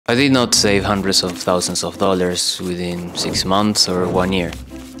I did not save hundreds of thousands of dollars within 6 months or 1 year.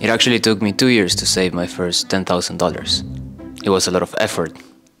 It actually took me 2 years to save my first $10,000. It was a lot of effort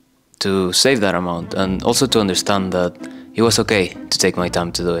to save that amount and also to understand that it was okay to take my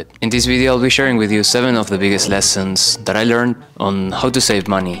time to do it. In this video, I'll be sharing with you 7 of the biggest lessons that I learned on how to save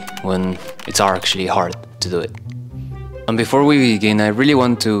money when it's actually hard to do it. And before we begin, I really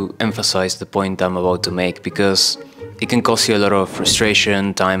want to emphasize the point I'm about to make because it can cause you a lot of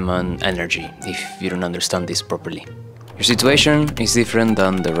frustration, time and energy if you don't understand this properly. Your situation is different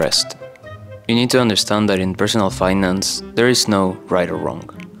than the rest. You need to understand that in personal finance, there is no right or wrong.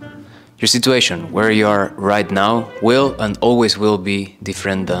 Your situation, where you are right now, will and always will be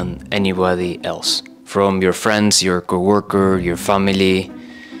different than anybody else. From your friends, your coworker, your family,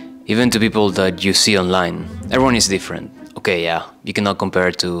 even to people that you see online. Everyone is different. Okay, yeah, you cannot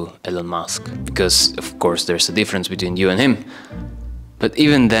compare to Elon Musk, because of course there's a difference between you and him. But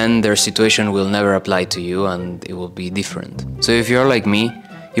even then, their situation will never apply to you and it will be different. So if you're like me,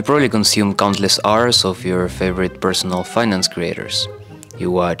 you probably consume countless hours of your favorite personal finance creators.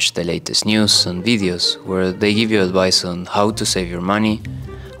 You watch the latest news and videos where they give you advice on how to save your money,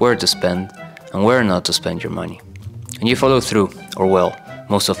 where to spend, and where not to spend your money. And you follow through, or well,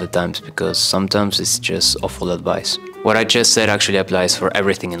 most of the times, because sometimes it's just awful advice. What I just said actually applies for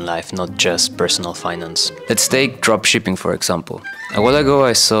everything in life, not just personal finance. Let's take dropshipping for example. A while ago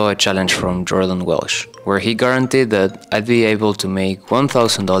I saw a challenge from Jordan Welsh, where he guaranteed that I'd be able to make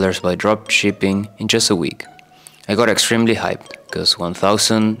 $1,000 by dropshipping in just a week. I got extremely hyped, because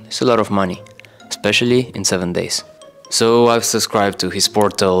 1,000 is a lot of money, especially in 7 days. So I've subscribed to his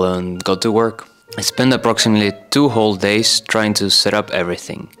portal and got to work. I spent approximately 2 whole days trying to set up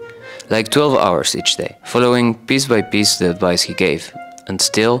everything. Like 12 hours each day, following piece by piece the advice he gave, and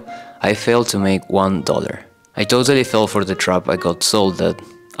still, I failed to make $1. I totally fell for the trap I got sold that,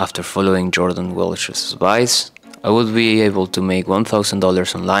 after following Jordan Welsh's advice, I would be able to make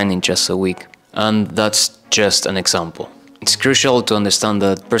 $1,000 online in just a week. And that's just an example. It's crucial to understand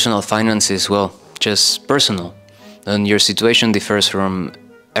that personal finance is, well, just personal, and your situation differs from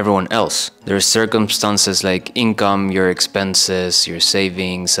everyone else. There are circumstances like income, your expenses, your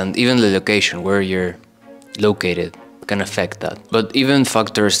savings, and even the location where you're located can affect that. But even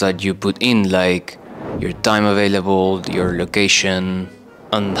factors that you put in, like your time available, your location,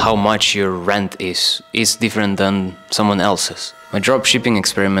 and how much your rent is different than someone else's. My dropshipping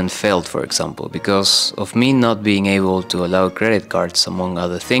experiment failed, for example, because of me not being able to allow credit cards, among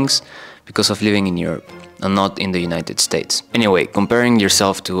other things, because of living in Europe and not in the United States. Anyway, comparing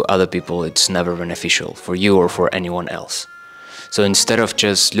yourself to other people, it's never beneficial for you or for anyone else. So instead of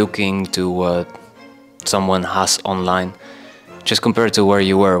just looking to what someone has online, just compare to where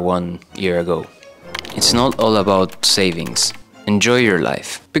you were 1 year ago. It's not all about savings. Enjoy your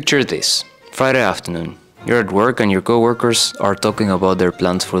life. Picture this. Friday afternoon. You're at work and your co-workers are talking about their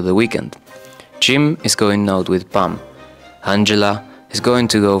plans for the weekend. Jim is going out with Pam. Angela is going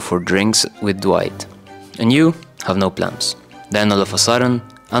to go for drinks with Dwight. And you have no plans. Then all of a sudden,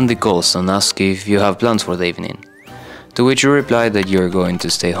 Andy calls and asks if you have plans for the evening. To which you reply that you're going to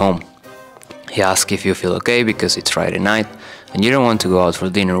stay home. He asks if you feel okay because it's Friday night and you don't want to go out for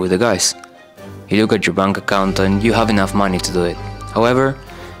dinner with the guys. You look at your bank account and you have enough money to do it. However,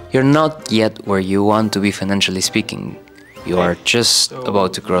 you're not yet where you want to be financially speaking. You are just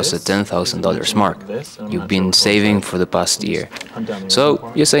about to cross the $10,000 mark you've been saving for the past year.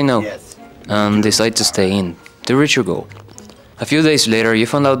 So you say no and decide to stay in to reach your goal. A few days later you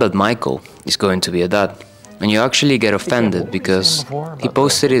find out that Michael is going to be a dad, and you actually get offended because he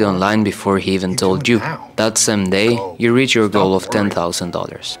posted it online before he even told you. That same day you reach your goal of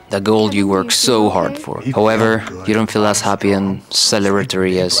 $10,000, the goal you worked so hard for. However, you don't feel as happy and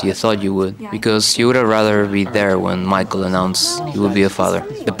celebratory as you thought you would, because you would have rather be there when Michael announced he would be a father.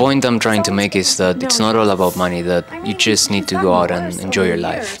 The point I'm trying to make is that it's not all about money, that you just need to go out and enjoy your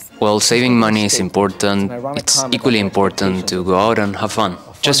life. While saving money is important, it's equally important to go out and have fun.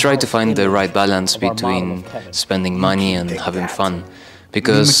 Just try to find the right balance between spending money and having fun,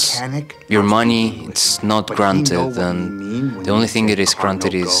 because your money, it's not granted, and the only thing it is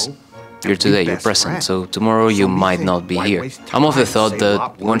granted is your today, your present, so tomorrow you might not be here. I'm of the thought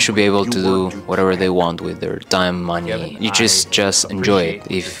that one should be able to do whatever they want with their time, money. You just enjoy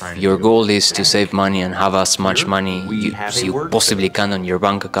it. If your goal is to save money and have as much money as you possibly can on your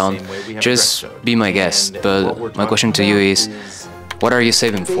bank account, just be my guest. But my question to you is, what are you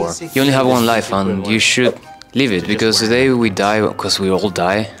saving for? You only have one life and you should live it, because the day we die, because we all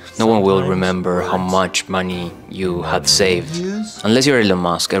die, No one will remember how much money you had saved. Unless you're Elon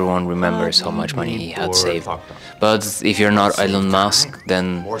Musk, everyone remembers how much money he had saved. But if you're not Elon Musk,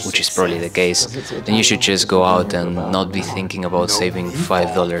 then, which is probably the case, then you should just go out and not be thinking about saving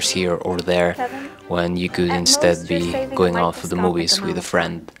 $5 here or there, when you could instead be going out for the movies with a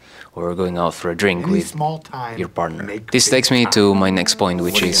friend, or going out for a drink with your partner. This takes me to my next point,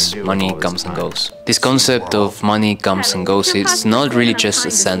 which is money comes and goes. This concept of money comes and goes, it's not really just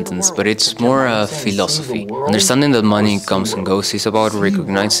a sentence, but it's more a philosophy. Understanding that money comes and goes is about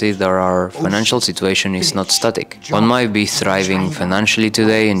recognizing that our financial situation is not static. One might be thriving financially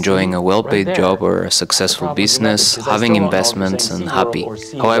today, enjoying a well-paid job or a successful business, having investments and happy.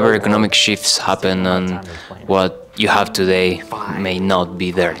 However, economic shifts happen, and what you have today may not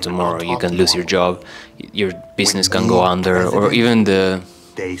be there tomorrow. You can lose your job, your business can go under, or even the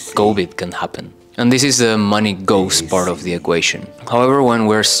COVID can happen. And this is the money goes part of the equation. However, when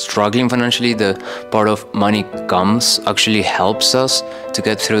we're struggling financially, the part of money comes actually helps us to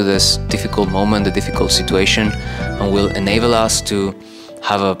get through this difficult moment, the difficult situation, and will enable us to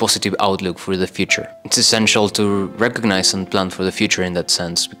have a positive outlook for the future. It's essential to recognize and plan for the future in that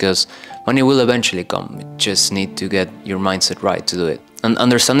sense, because money will eventually come. You just need to get your mindset right to do it. And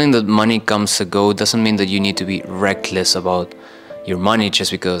understanding that money comes and goes doesn't mean that you need to be reckless about your money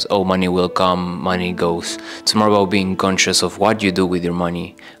just because, oh, money will come, money goes. It's more about being conscious of what you do with your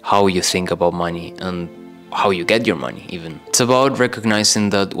money, how you think about money, and how you get your money even. It's about recognizing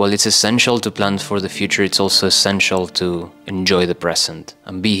that while it's essential to plan for the future, it's also essential to enjoy the present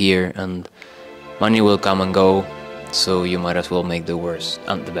and be here, and money will come and go, so you might as well make the worst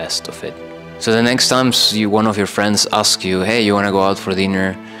and the best of it. So the next time one of your friends asks you, hey, you wanna go out for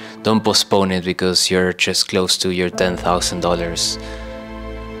dinner? Don't postpone it because you're just close to your $10,000.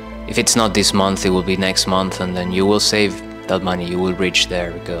 If it's not this month, it will be next month, and then you will save that money, you will reach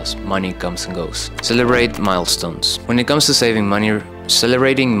there, because money comes and goes. Celebrate milestones. When it comes to saving money,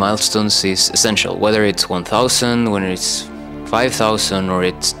 celebrating milestones is essential, whether it's 1,000, when it's 5,000, or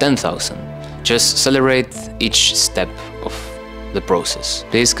it's 10,000. Just celebrate each step of the process.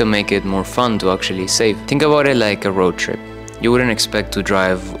 This can make it more fun to actually save. Think about it like a road trip. You wouldn't expect to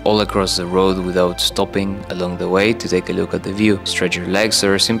drive all across the road without stopping along the way to take a look at the view, stretch your legs,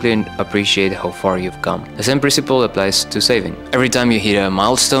 or simply appreciate how far you've come. The same principle applies to saving. Every time you hit a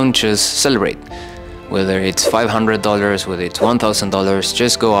milestone, just celebrate. Whether it's $500, whether it's $1,000,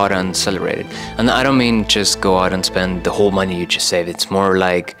 just go out and celebrate it. And I don't mean just go out and spend the whole money you just saved. It's more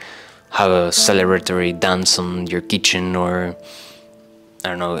like have a celebratory dance on your kitchen, or I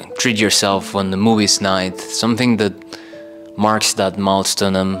don't know, treat yourself on the movies night, something that marks that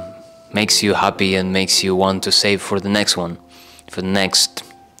milestone and makes you happy and makes you want to save for the next one, for the next,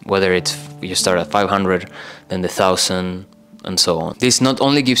 whether it's you start at 500, then the 1,000, and so on. This not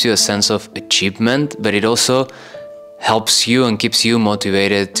only gives you a sense of achievement, but it also helps you and keeps you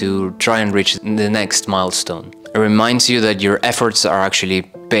motivated to try and reach the next milestone. It reminds you that your efforts are actually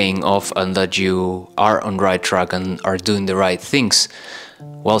paying off, and that you are on the right track and are doing the right things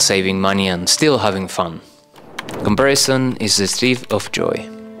while saving money and still having fun. Comparison is the thief of joy.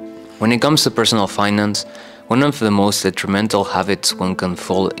 When it comes to personal finance, one of the most detrimental habits one can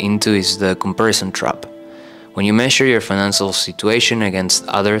fall into is the comparison trap. When you measure your financial situation against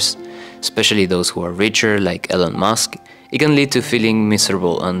others, especially those who are richer like Elon Musk, it can lead to feeling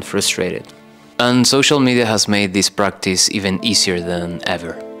miserable and frustrated. And social media has made this practice even easier than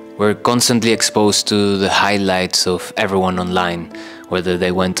ever. We're constantly exposed to the highlights of everyone online, whether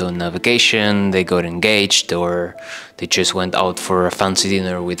they went on a vacation, they got engaged, or they just went out for a fancy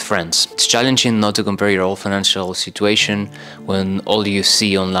dinner with friends. It's challenging not to compare your own financial situation when all you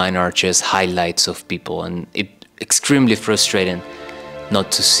see online are just highlights of people, and it's extremely frustrating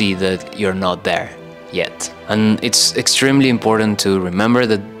not to see that you're not there yet. And it's extremely important to remember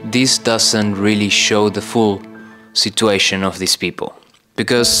that this doesn't really show the full situation of these people,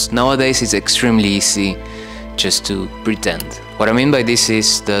 because nowadays it's extremely easy just to pretend. What I mean by this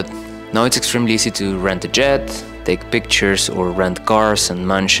is that now it's extremely easy to rent a jet, take pictures, or rent cars and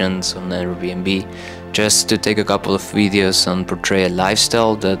mansions on Airbnb just to take a couple of videos and portray a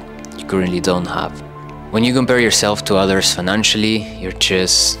lifestyle that you currently don't have. When you compare yourself to others financially, you're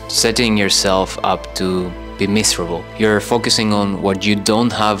just setting yourself up to be miserable. You're focusing on what you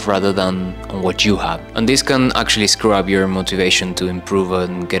don't have rather than on what you have. And this can actually screw up your motivation to improve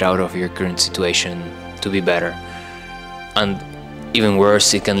and get out of your current situation to be better. And even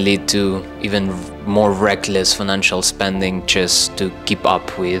worse, it can lead to even more reckless financial spending just to keep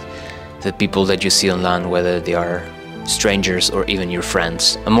up with the people that you see online, whether they are strangers or even your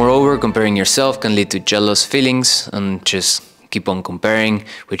friends. And moreover, comparing yourself can lead to jealous feelings and just keep on comparing,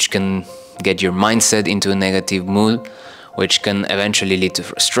 which can get your mindset into a negative mood, which can eventually lead to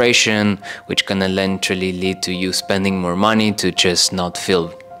frustration, which can eventually lead to you spending more money to just not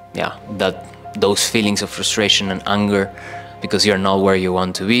feel, those feelings of frustration and anger because you're not where you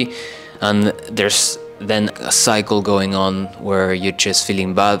want to be. And there's then a cycle going on where you're just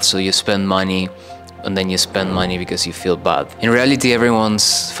feeling bad, so you spend money, and then you spend money because you feel bad. In reality,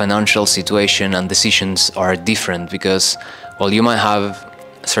 everyone's financial situation and decisions are different, because while you might have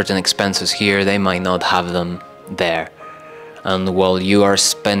certain expenses here, they might not have them there. And while you are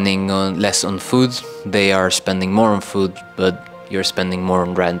spending less on food, they are spending more on food, but you're spending more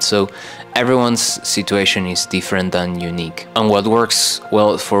on rent. So everyone's situation is different and unique. And what works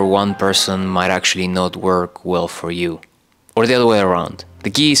well for one person might actually not work well for you, or the other way around. The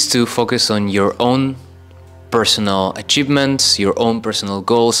key is to focus on your own personal achievements, your own personal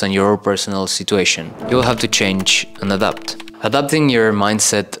goals, and your own personal situation. You'll have to change and adapt. Adapting your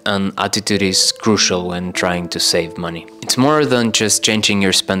mindset and attitude is crucial when trying to save money. It's more than just changing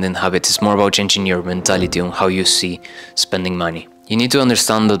your spending habits, it's more about changing your mentality on how you see spending money. You need to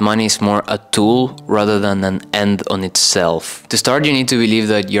understand that money is more a tool rather than an end on itself. To start, you need to believe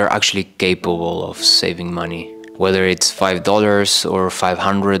that you're actually capable of saving money. Whether it's $5 or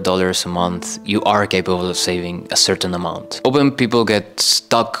 $500 a month, you are capable of saving a certain amount. Often people get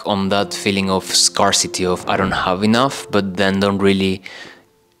stuck on that feeling of scarcity, of I don't have enough, but then don't really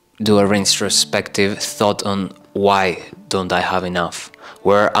do a retrospective thought on why don't I have enough?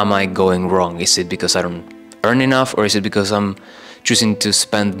 Where am I going wrong? Is it because I don't earn enough, or is it because I'm choosing to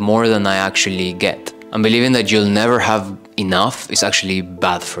spend more than I actually get? And believing that you'll never have enough is actually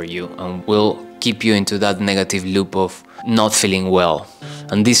bad for you and will keep you into that negative loop of not feeling well.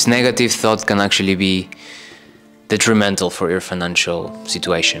 And this negative thought can actually be detrimental for your financial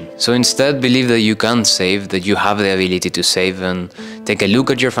situation. So instead, believe that you can save, that you have the ability to save, and take a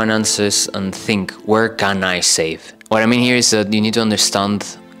look at your finances and think, where can I save? What I mean here is that you need to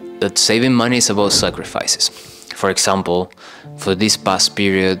understand that saving money is about sacrifices. For example, for this past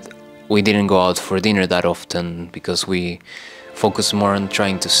period, we didn't go out for dinner that often because we focus more on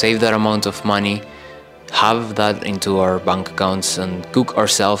trying to save that amount of money, have that into our bank accounts, and cook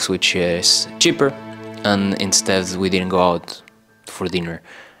ourselves, which is cheaper, and instead we didn't go out for dinner.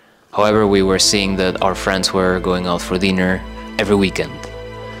 However, we were seeing that our friends were going out for dinner every weekend,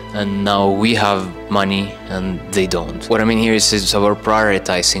 and now we have money and they don't. What I mean here is it's about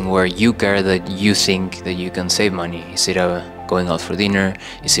prioritizing where you care that you think that you can save money. Is it going out for dinner?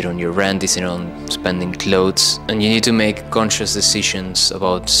 Is it on your rent? Is it on spending clothes? And you need to make conscious decisions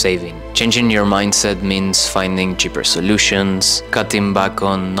about saving. Changing your mindset means finding cheaper solutions, cutting back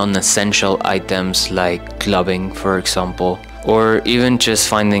on non-essential items like clubbing, for example, or even just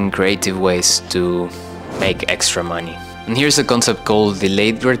finding creative ways to make extra money. And here's a concept called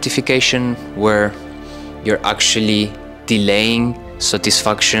delayed gratification, where you're actually delaying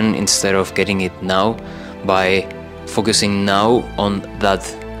satisfaction instead of getting it now by focusing now on that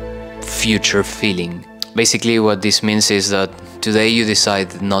future feeling. Basically, what this means is that today you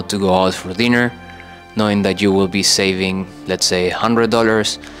decide not to go out for dinner, knowing that you will be saving, let's say,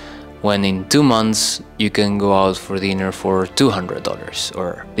 $100, when in 2 months you can go out for dinner for $200.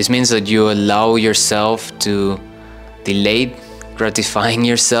 Or this means that you allow yourself to delay gratifying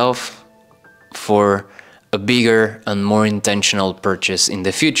yourself for a bigger and more intentional purchase in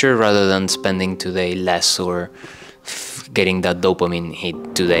the future, rather than spending today less or getting that dopamine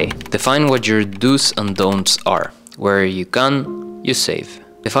hit today. Define what your do's and don'ts are. Where you can, you save.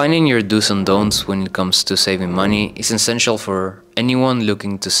 Defining your do's and don'ts when it comes to saving money is essential for anyone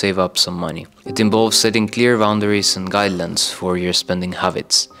looking to save up some money. It involves setting clear boundaries and guidelines for your spending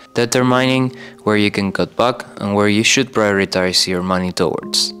habits, determining where you can cut back and where you should prioritize your money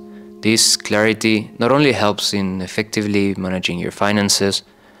towards. This clarity not only helps in effectively managing your finances,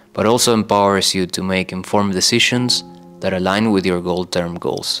 but also empowers you to make informed decisions that align with your long-term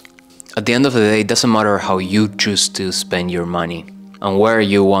goals. At the end of the day, it doesn't matter how you choose to spend your money and where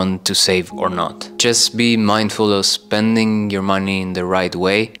you want to save or not. Just be mindful of spending your money in the right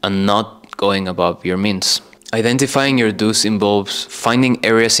way and not going above your means. Identifying your do's involves finding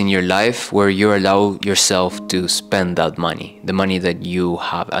areas in your life where you allow yourself to spend that money, the money that you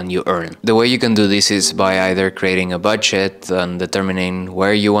have and you earn. The way you can do this is by either creating a budget and determining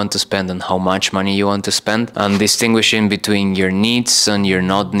where you want to spend and how much money you want to spend, and distinguishing between your needs and your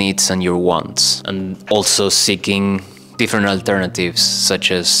not needs and your wants, and also seeking different alternatives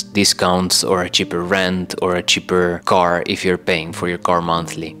such as discounts or a cheaper rent or a cheaper car if you're paying for your car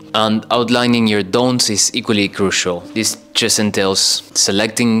monthly. And outlining your don'ts is equally crucial. This just entails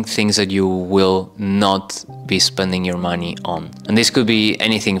selecting things that you will not be spending your money on. And this could be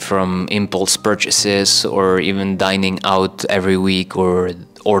anything from impulse purchases or even dining out every week or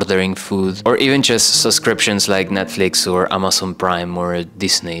ordering food, or even just subscriptions like Netflix or Amazon Prime or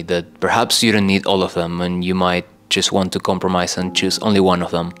Disney that perhaps you don't need all of them and you might just want to compromise and choose only one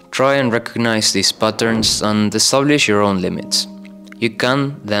of them. Try and recognize these patterns and establish your own limits. You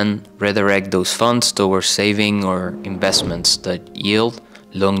can then redirect those funds towards saving or investments that yield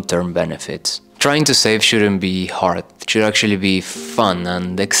long-term benefits. Trying to save shouldn't be hard, it should actually be fun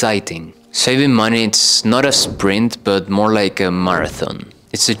and exciting. Saving money, it's not a sprint, but more like a marathon.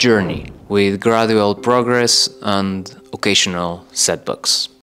 It's a journey with gradual progress and occasional setbacks.